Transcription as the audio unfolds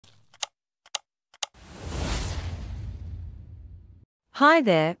Hi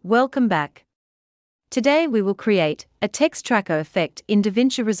there, welcome back. Today we will create a text tracker effect in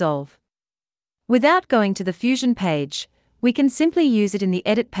DaVinci Resolve. Without going to the Fusion page, we can simply use it in the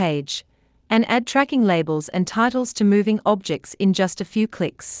Edit page and add tracking labels and titles to moving objects in just a few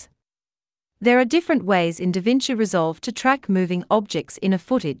clicks. There are different ways in DaVinci Resolve to track moving objects in a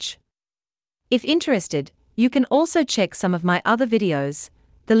footage. If interested, you can also check some of my other videos.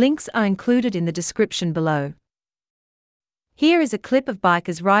 The links are included in the description below. Here is a clip of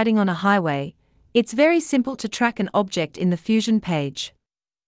bikers riding on a highway. It's very simple to track an object in the Fusion page.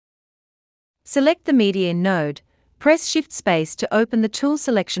 Select the Media in node, press Shift Space to open the Tool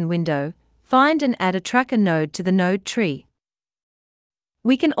Selection window, find and add a tracker node to the node tree.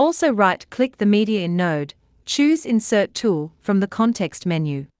 We can also right-click the Media in node, choose Insert Tool from the context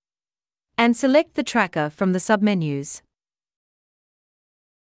menu, and select the tracker from the submenus.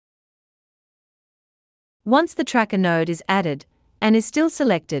 Once the tracker node is added, and is still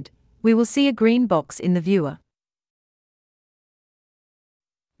selected, we will see a green box in the viewer.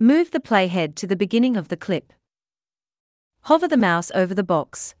 Move the playhead to the beginning of the clip. Hover the mouse over the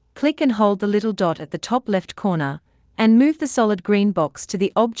box, click and hold the little dot at the top left corner, and move the solid green box to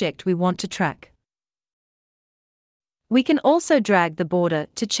the object we want to track. We can also drag the border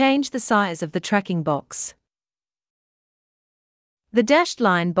to change the size of the tracking box. The dashed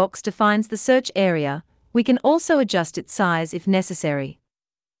line box defines the search area. We can also adjust its size if necessary.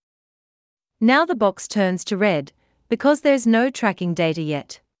 Now the box turns to red, because there's no tracking data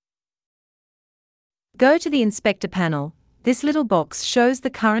yet. Go to the Inspector panel. This little box shows the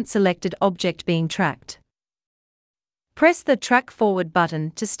current selected object being tracked. Press the Track Forward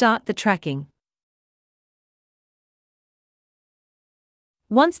button to start the tracking.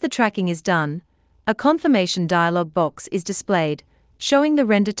 Once the tracking is done, a confirmation dialog box is displayed, showing the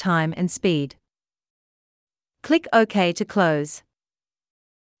render time and speed. Click OK to close.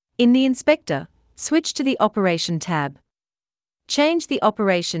 In the inspector, switch to the Operation tab. Change the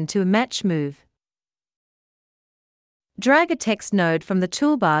operation to a Match Move. Drag a text node from the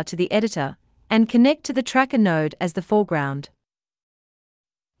toolbar to the editor, and connect to the tracker node as the foreground.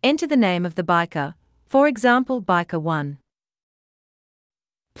 Enter the name of the biker, for example Biker 1.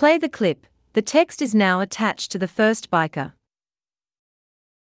 Play the clip. The text is now attached to the first biker.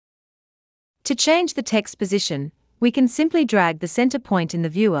 To change the text position, we can simply drag the center point in the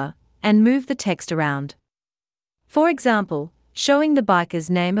viewer and move the text around. For example, showing the biker's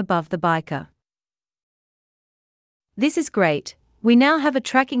name above the biker. This is great. We now have a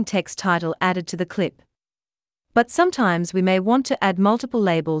tracking text title added to the clip. But sometimes we may want to add multiple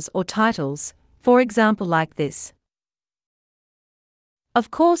labels or titles, for example like this. Of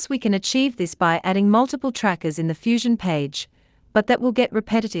course, we can achieve this by adding multiple trackers in the Fusion page, but that will get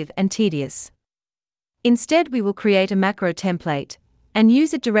repetitive and tedious. Instead, we will create a macro template and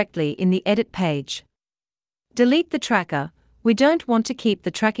use it directly in the Edit page. Delete the tracker. We don't want to keep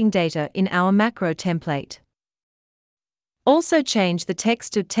the tracking data in our macro template. Also change the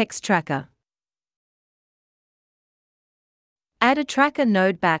text to Text Tracker. Add a tracker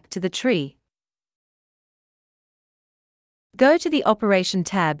node back to the tree. Go to the Operation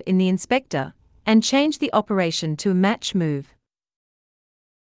tab in the inspector and change the operation to Match Move.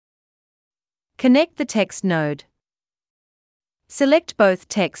 Connect the text node. Select both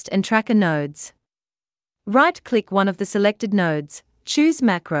text and tracker nodes. Right-click one of the selected nodes, choose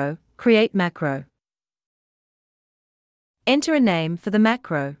Macro, Create Macro. Enter a name for the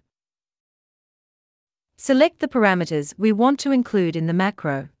macro. Select the parameters we want to include in the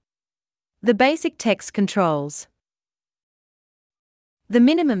macro. The basic text controls. The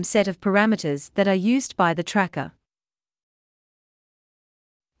minimum set of parameters that are used by the tracker.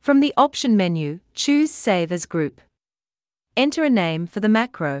 From the option menu, choose Save as Group. Enter a name for the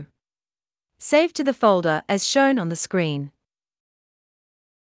macro. Save to the folder as shown on the screen.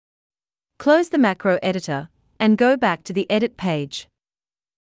 Close the macro editor and go back to the Edit page.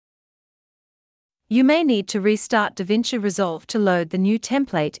 You may need to restart DaVinci Resolve to load the new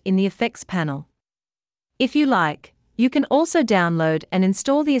template in the Effects panel. If you like, you can also download and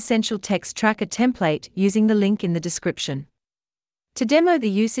install the Essential Text Tracker template using the link in the description. To demo the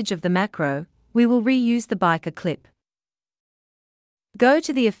usage of the macro, we will reuse the biker clip. Go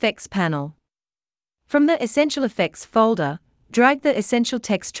to the Effects panel. From the Essential Effects folder, drag the Essential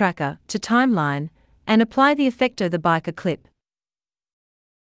Text Tracker to Timeline and apply the effecto the biker clip.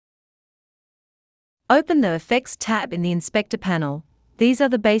 Open the Effects tab in the Inspector panel. These are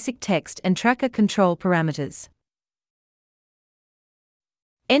the basic text and tracker control parameters.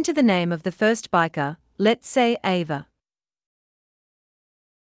 Enter the name of the first biker, let's say Ava.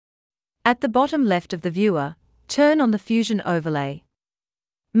 At the bottom left of the viewer, turn on the Fusion overlay.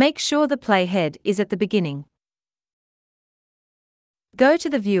 Make sure the playhead is at the beginning. Go to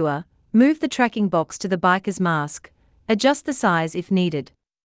the viewer, move the tracking box to the biker's mask, adjust the size if needed.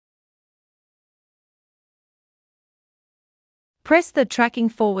 Press the Tracking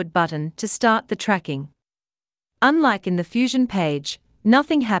Forward button to start the tracking. Unlike in the Fusion page,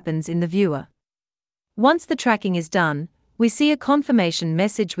 nothing happens in the viewer. Once the tracking is done, we see a confirmation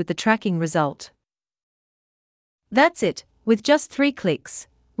message with the tracking result. That's it. With just 3 clicks,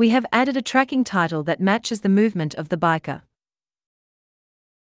 we have added a tracking title that matches the movement of the biker.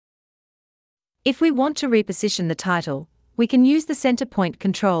 If we want to reposition the title, we can use the center point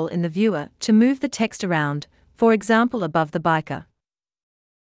control in the viewer to move the text around, for example above the biker.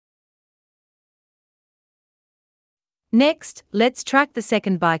 Next, let's track the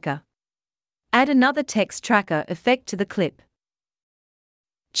second biker. Add another text tracker effect to the clip.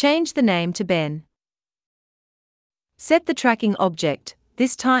 Change the name to Ben. Set the tracking object,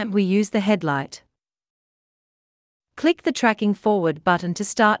 this time we use the headlight. Click the Tracking Forward button to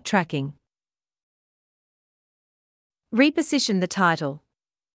start tracking. Reposition the title.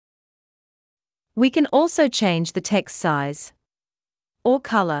 We can also change the text size or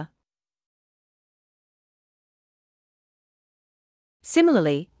color.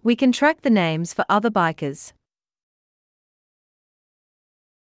 Similarly, we can track the names for other bikers.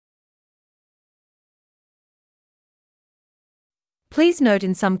 Please note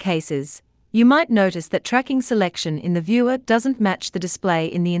in some cases, you might notice that tracking selection in the viewer doesn't match the display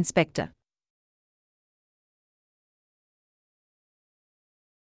in the inspector.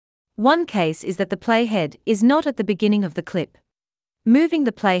 One case is that the playhead is not at the beginning of the clip. Moving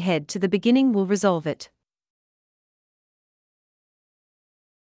the playhead to the beginning will resolve it.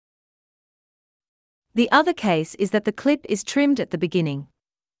 The other case is that the clip is trimmed at the beginning.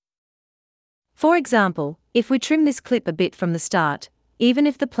 For example, if we trim this clip a bit from the start, even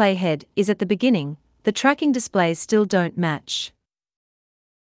if the playhead is at the beginning, the tracking displays still don't match.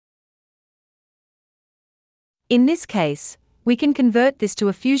 In this case, we can convert this to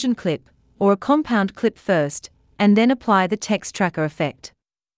a fusion clip, or a compound clip first, and then apply the text tracker effect.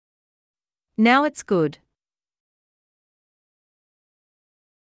 Now it's good.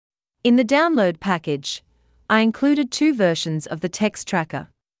 In the download package, I included 2 versions of the text tracker.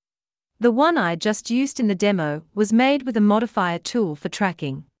 The one I just used in the demo was made with a modifier tool for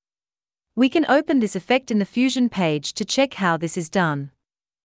tracking. We can open this effect in the Fusion page to check how this is done.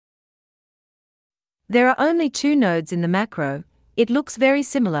 There are only 2 nodes in the macro. It looks very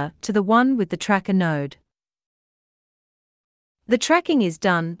similar to the one with the tracker node. The tracking is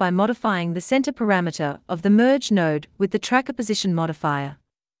done by modifying the center parameter of the merge node with the tracker position modifier.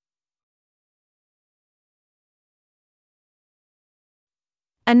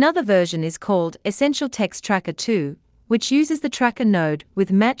 Another version is called Essential Text Tracker 2, which uses the tracker node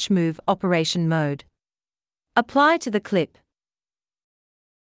with Match Move operation mode. Apply to the clip.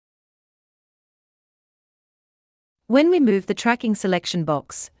 When we move the tracking selection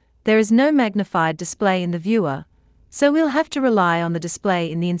box, there is no magnified display in the viewer, so we'll have to rely on the display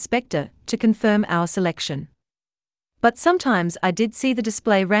in the inspector to confirm our selection. But sometimes I did see the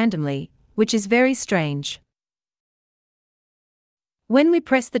display randomly, which is very strange. When we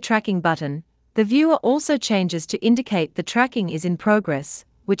press the tracking button, the viewer also changes to indicate the tracking is in progress,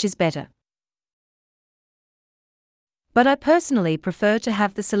 which is better. But I personally prefer to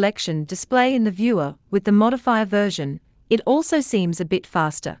have the selection display in the viewer with the modifier version. It also seems a bit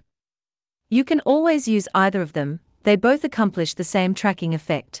faster. You can always use either of them, they both accomplish the same tracking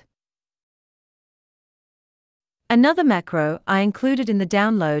effect. Another macro I included in the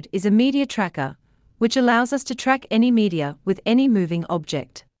download is a media tracker, which allows us to track any media with any moving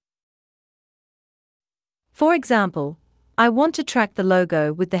object. For example, I want to track the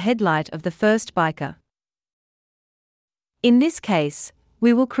logo with the headlight of the first biker. In this case,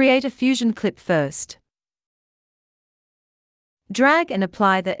 we will create a fusion clip first. Drag and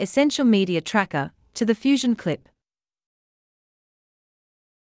apply the Essential Media Tracker to the fusion clip.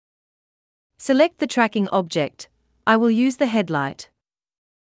 Select the tracking object. I will use the headlight.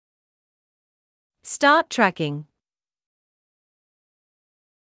 Start tracking.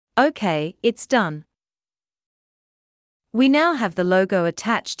 OK, it's done. We now have the logo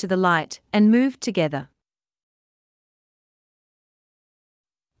attached to the light and moved together.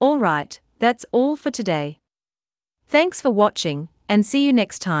 Alright, that's all for today. Thanks for watching, and see you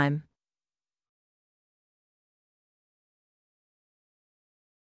next time.